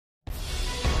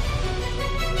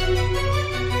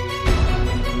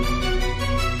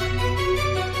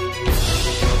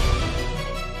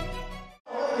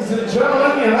and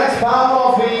gentlemen, your next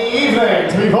bout of the evening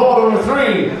to be fought over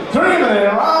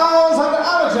three-minute rounds under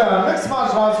amateur mixed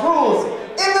martial arts rules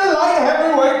in the light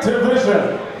heavyweight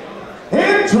division.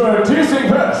 Introducing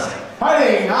first,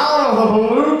 fighting out of the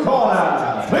blue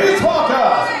corner, please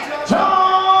welcome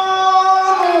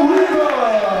John Weaver.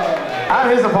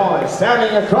 And his opponent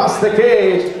standing across the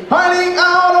cage, fighting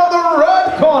out of the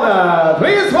red corner,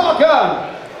 please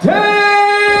welcome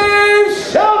Dave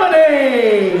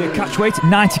Shelmerdine. Catch weight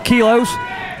 90 kilos.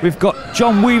 We've got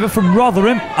John Weaver from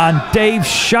Rotherham and Dave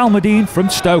Shelmerdine from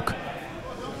Stoke.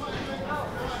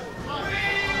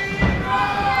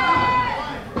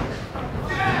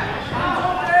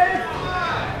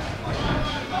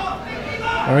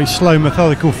 Very slow,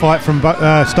 methodical fight from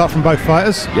start from both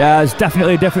fighters. Yeah, there's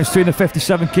definitely a difference between the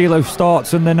 57 kilo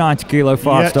starts and the 90 kilo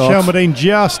fight starts. Shelmerdine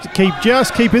just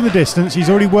keeping the distance. He's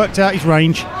already worked out his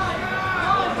range.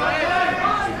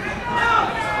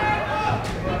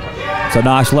 It's a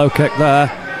nice low kick there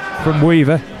from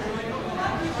Weaver.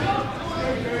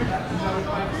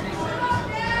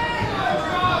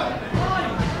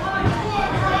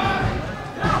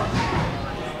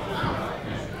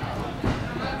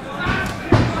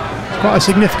 Quite a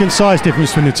significant size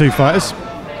difference between the two fighters.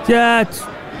 Yeah, it's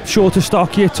shorter,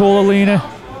 stockier, taller, leaner.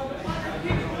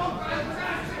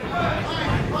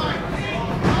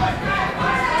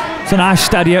 It's a nice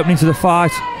steady opening to the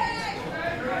fight.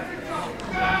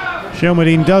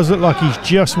 Shelmerdine does look like he's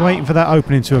just waiting for that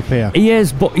opening to appear. He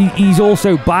is, but he's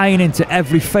also buying into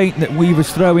every feint that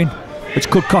Weaver's throwing, which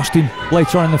could cost him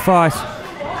later on in the fight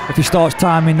if he starts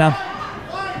timing them.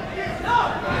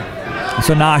 It's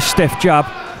a nice stiff jab.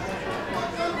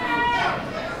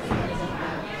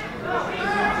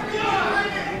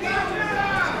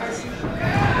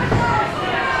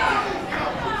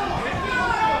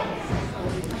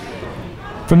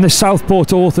 From this southpaw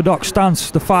to orthodox stance,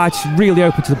 the fight's really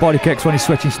open to the body kicks when he's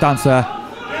switching stance there,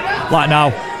 like now.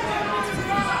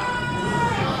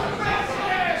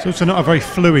 It's also not a very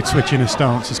fluid switch in a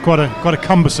stance. It's quite a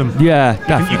cumbersome. Yeah,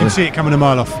 definitely. You can see it coming a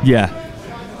mile off. Yeah.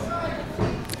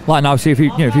 Like now, see if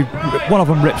if one of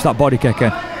them rips that body kick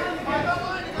in,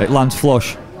 it lands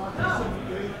flush.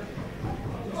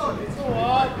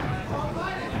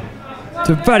 It's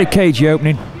a very cagey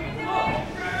opening.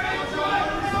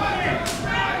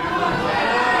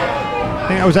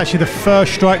 I think that was actually the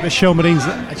first strike that Shelmerdine's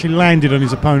actually landed on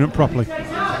his opponent properly.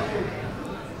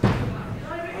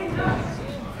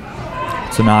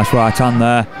 It's a nice right hand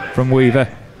there from Weaver.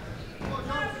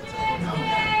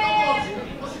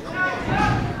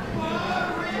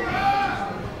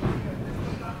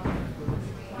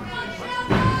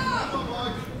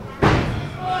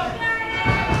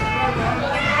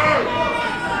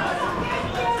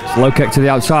 It's a low kick to the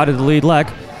outside of the lead leg.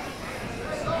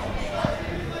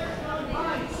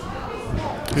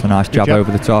 It's a nice jab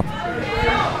over the top.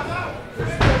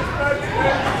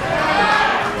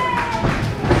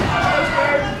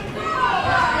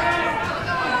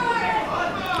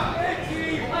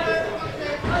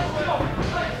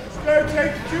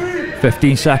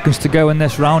 "15 seconds to go in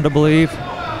this round, I believe."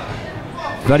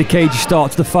 Very cagey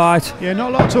start to the fight. Yeah, not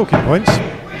a lot of talking points.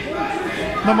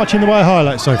 Not much in the way of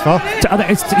highlights so far. I think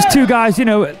it's two guys,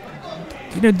 they're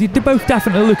both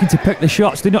definitely looking to pick the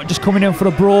shots. They're not just coming in for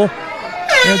a brawl.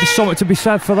 There's something to be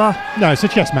said for that. No, it's a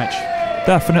chess match.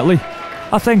 Definitely.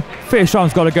 I think first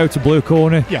round's got to go to blue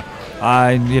corner. Yeah.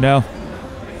 And,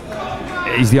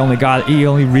 he's the only guy, he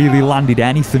only really landed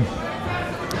anything.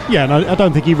 Yeah, and I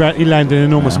don't think he landed an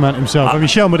enormous amount himself. I mean,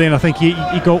 Shelmerdine, I think he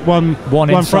got one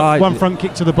front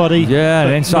kick to the body. Yeah,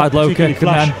 an inside low kick,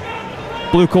 flush. And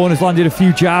then blue corner's landed a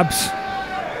few jabs.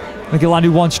 I think he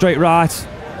landed one straight right.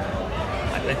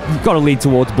 You've got to lead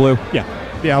towards blue. Yeah,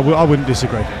 I wouldn't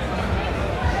disagree.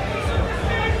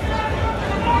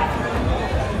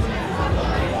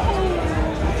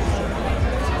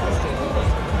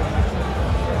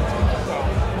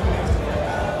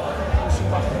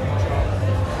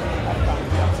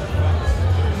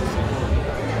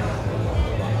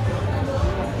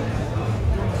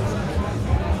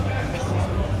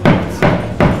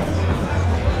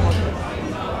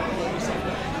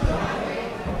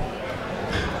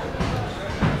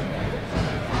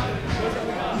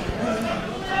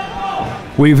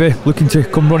 Weaver looking to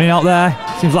come running out there.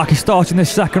 Seems like he's starting this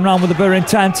second round with a bit of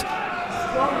intent.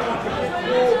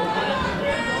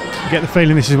 You get the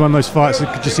feeling this is one of those fights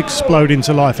that could just explode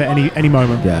into life at any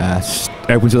moment. Yeah,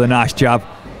 opens with a nice jab.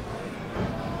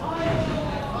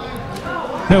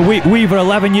 No, Weaver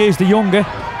 11 years the younger.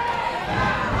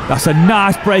 That's a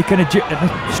nice break and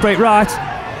a straight right.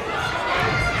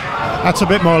 That's a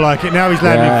bit more like it. Now he's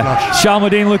landing flush.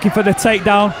 Shelmerdine looking for the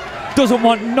takedown. doesn't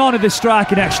want none of the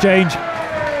striking exchange.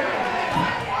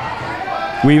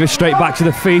 Weaver straight back to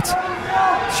the feet.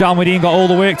 Shelmerdine got all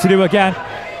the work to do again.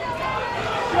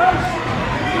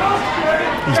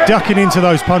 He's ducking into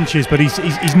those punches, but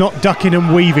he's not ducking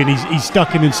and weaving. He's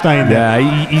ducking and staying there.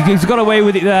 Yeah, he's got away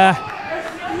with it there.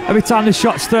 Every time the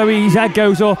shot's thrown, his head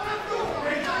goes up.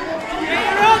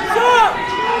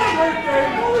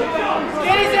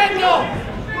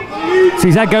 So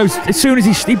his head goes as soon as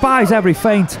he buys every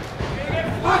feint.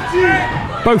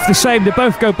 Both the same. They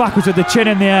both go backwards with the chin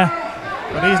in the air.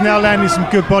 But he's now landing some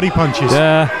good body punches.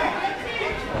 Yeah.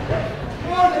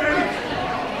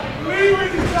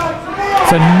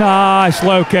 It's a nice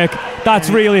low kick. That's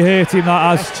really hurt him,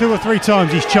 that has. That's 2 or 3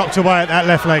 times he's chopped away at that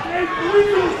left leg.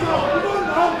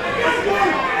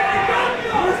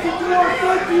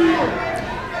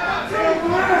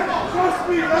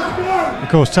 Of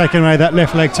course, taking away that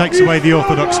left leg takes away the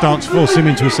orthodox stance, force him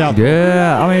into a southpaw.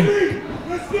 Yeah, I mean,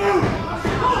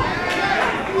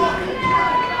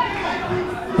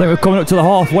 I think we're coming up to the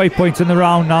halfway point in the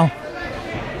round now.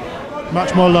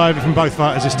 Much more lively from both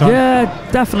fighters this time.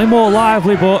 Yeah, definitely more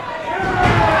lively, but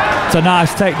it's a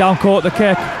nice takedown, caught the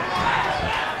kick.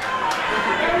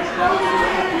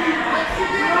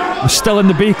 We're still in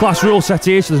the B class rule set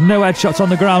here, so there's no headshots on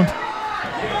the ground.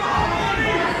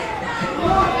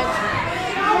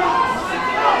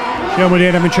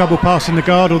 Shelmerdine having trouble passing the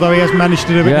guard, although he has managed to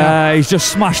do it now. Yeah, he's just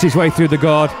smashed his way through the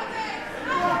guard.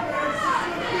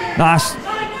 Nice,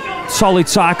 solid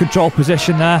side control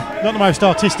position there. Not the most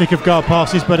artistic of guard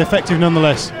passes, but effective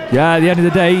nonetheless. Yeah, at the end of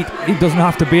the day, it doesn't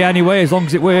have to be anyway, as long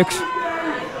as it works.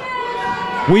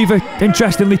 Weaver,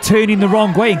 interestingly, turning the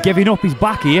wrong way and giving up his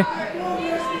back here.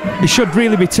 He should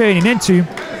really be turning into him.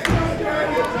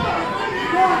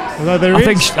 Although I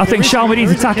think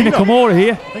Shelmerdine's attacking a Kimura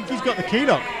here. I think he's got the key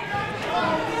lock.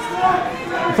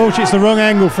 Unfortunately, it's the wrong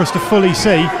angle for us to fully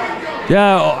see.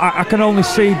 Yeah, I can only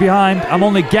see behind. I'm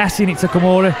only guessing it's a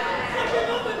Kimura.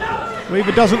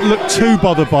 Weaver doesn't look too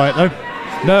bothered by it, though.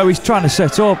 No, he's trying to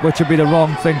set up, which would be the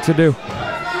wrong thing to do.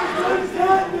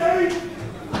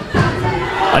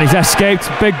 And he's escaped.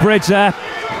 Big bridge there.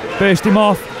 Burst him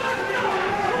off.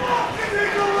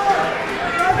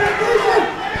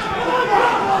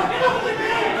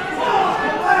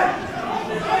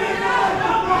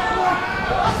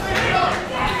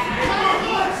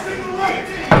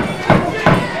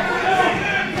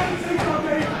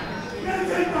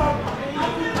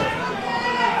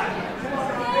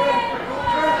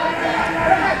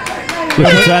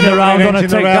 Turn around on a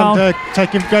takedown.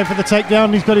 Going for the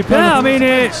takedown. He's got it. Yeah, I mean,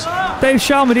 Dave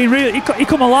Shelmerdine really he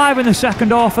come alive in the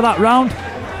second half of that round.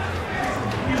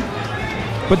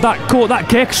 But caught that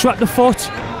kick, swept the foot,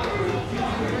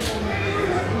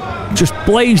 just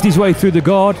blazed his way through the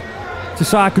guard to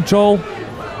side control.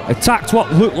 Attacked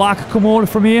what looked like a Kimura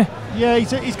from here. Yeah,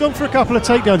 he's gone for a couple of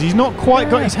takedowns. He's not quite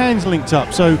got his hands linked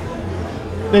up, so.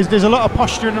 There's a lot of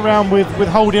posturing around with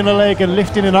holding a leg and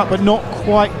lifting it up, but not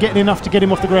quite getting enough to get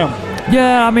him off the ground.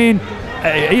 Yeah, I mean,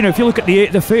 you know, if you look at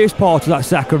the first part of that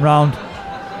second round,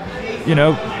 you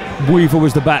know, Weaver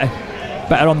was the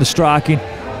better on the striking.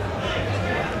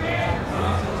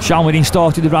 Shelmerdine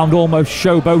started the round almost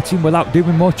showboating without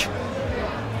doing much,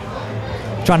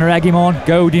 trying to egg him on,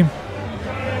 goad him.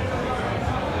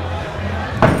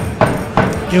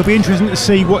 It'll be interesting to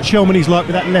see what Shelmerdine's like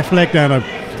with that left leg down, though.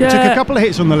 He took a couple of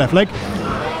hits on the left leg.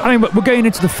 I mean, we're going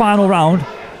into the final round.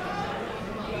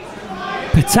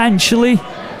 Potentially,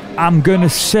 I'm gonna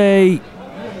say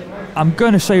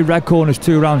red corner's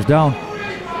 2 rounds down.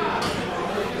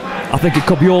 I think it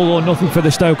could be all or nothing for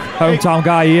the Stoke hometown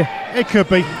guy here. It could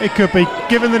be.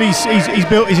 Given that he's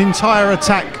built his entire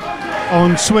attack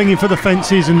on swinging for the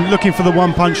fences and looking for the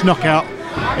one-punch knockout,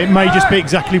 it may just be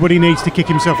exactly what he needs to kick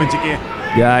himself into gear.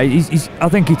 Yeah, I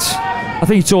think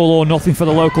it's all or nothing for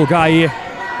the local guy here.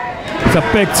 It's a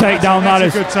big takedown.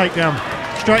 That's a good takedown.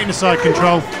 Straight into side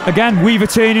control. Again, Weaver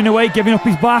turning away, giving up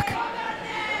his back.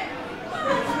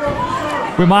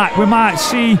 We might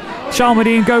see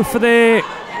Shelmerdine go for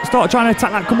start trying to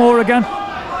attack that Kimura again.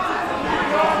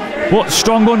 But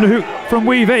strong underhook from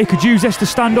Weaver. He could use this to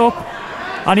stand up,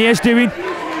 and he is doing.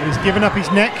 He's given up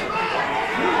his neck.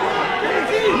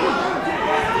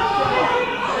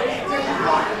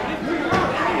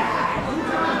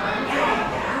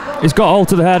 He's got hold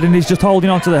to the head and he's just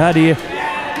holding on to the head here.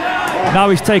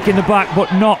 Now he's taking the back,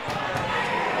 but not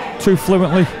too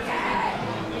fluently.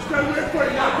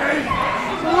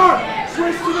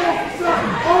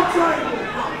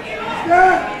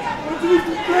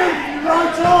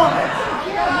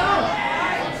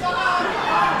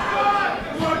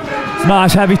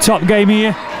 Nice heavy top game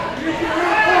here.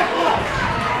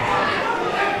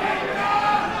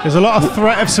 There's a lot of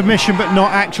threat of submission, but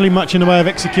not actually much in the way of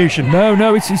execution.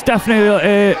 No, it's definitely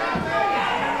a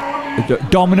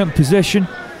dominant position.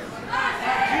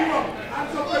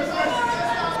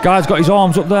 Guy's got his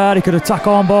arms up there, he could attack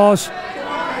arm bars.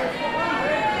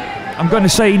 I'm going to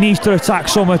say he needs to attack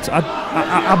Summit.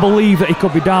 I believe that he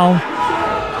could be down.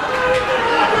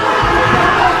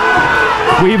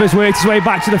 Weaver's worked his way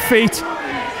back to the feet.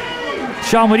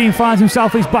 Shelmerdine finds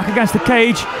himself, he's back against the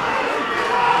cage.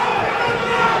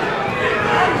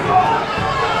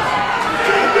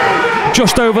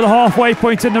 Just over the halfway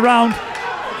point in the round.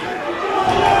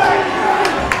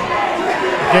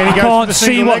 Again, I can't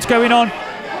see what's going on.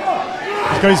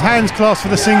 He's got his hands clasped for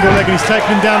the single leg and he's taken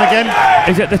him down again.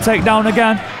 Is it the takedown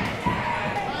again?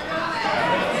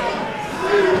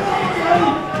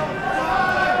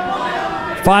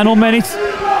 Final minute.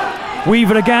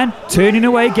 Weaver again, turning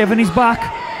away, giving his back.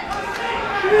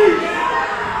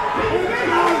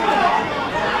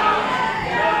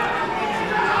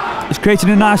 He's creating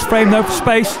a nice frame though for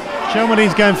space.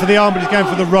 Shelmardine's going for the arm, but he's going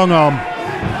for the wrong arm.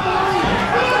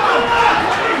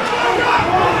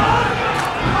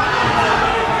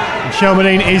 And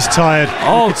Shelmerdine is tired.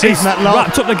 Oh, he's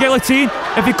wrapped up the guillotine.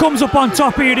 If he comes up on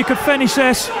top here, he could finish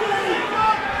this.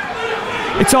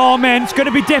 It's arm in, it's going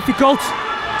to be difficult.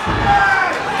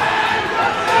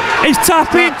 He's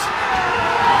tapping.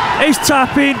 He's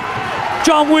tapping.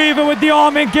 John Weaver with the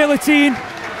arm in guillotine.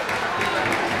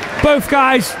 Both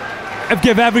guys have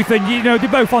given everything. You know, they're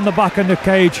both on the back of the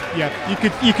cage. Yeah,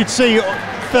 you could see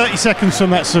 30 seconds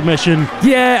from that submission.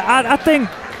 Yeah, I think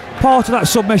part of that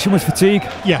submission was fatigue.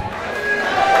 Yeah.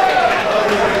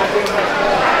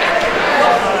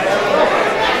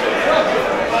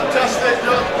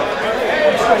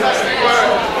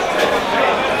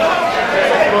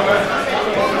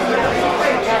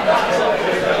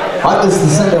 This is the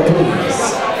center, please.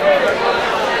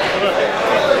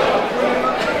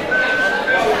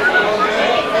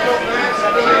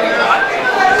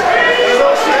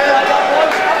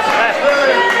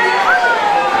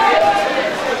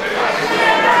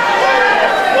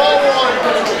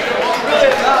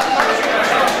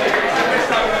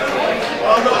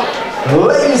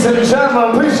 Ladies and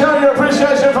gentlemen, please show your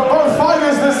appreciation for both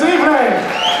fighters this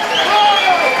evening.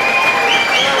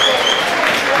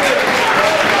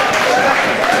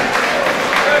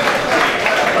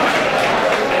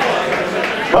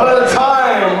 But at a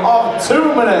time of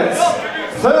 2 minutes,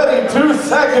 32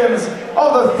 seconds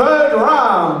of the third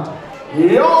round,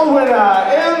 your winner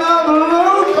in the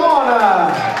blue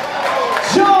corner,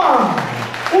 John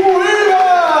Weaver!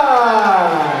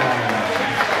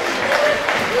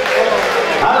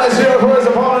 And let's hear it for his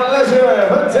opponent, let's hear it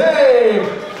for Dave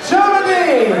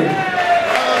Shelmerdine!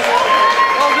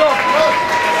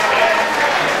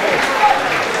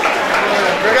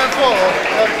 We're going forward.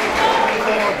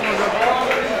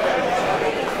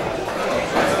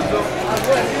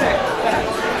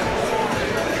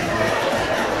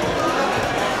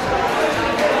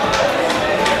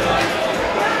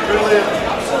 Brilliant.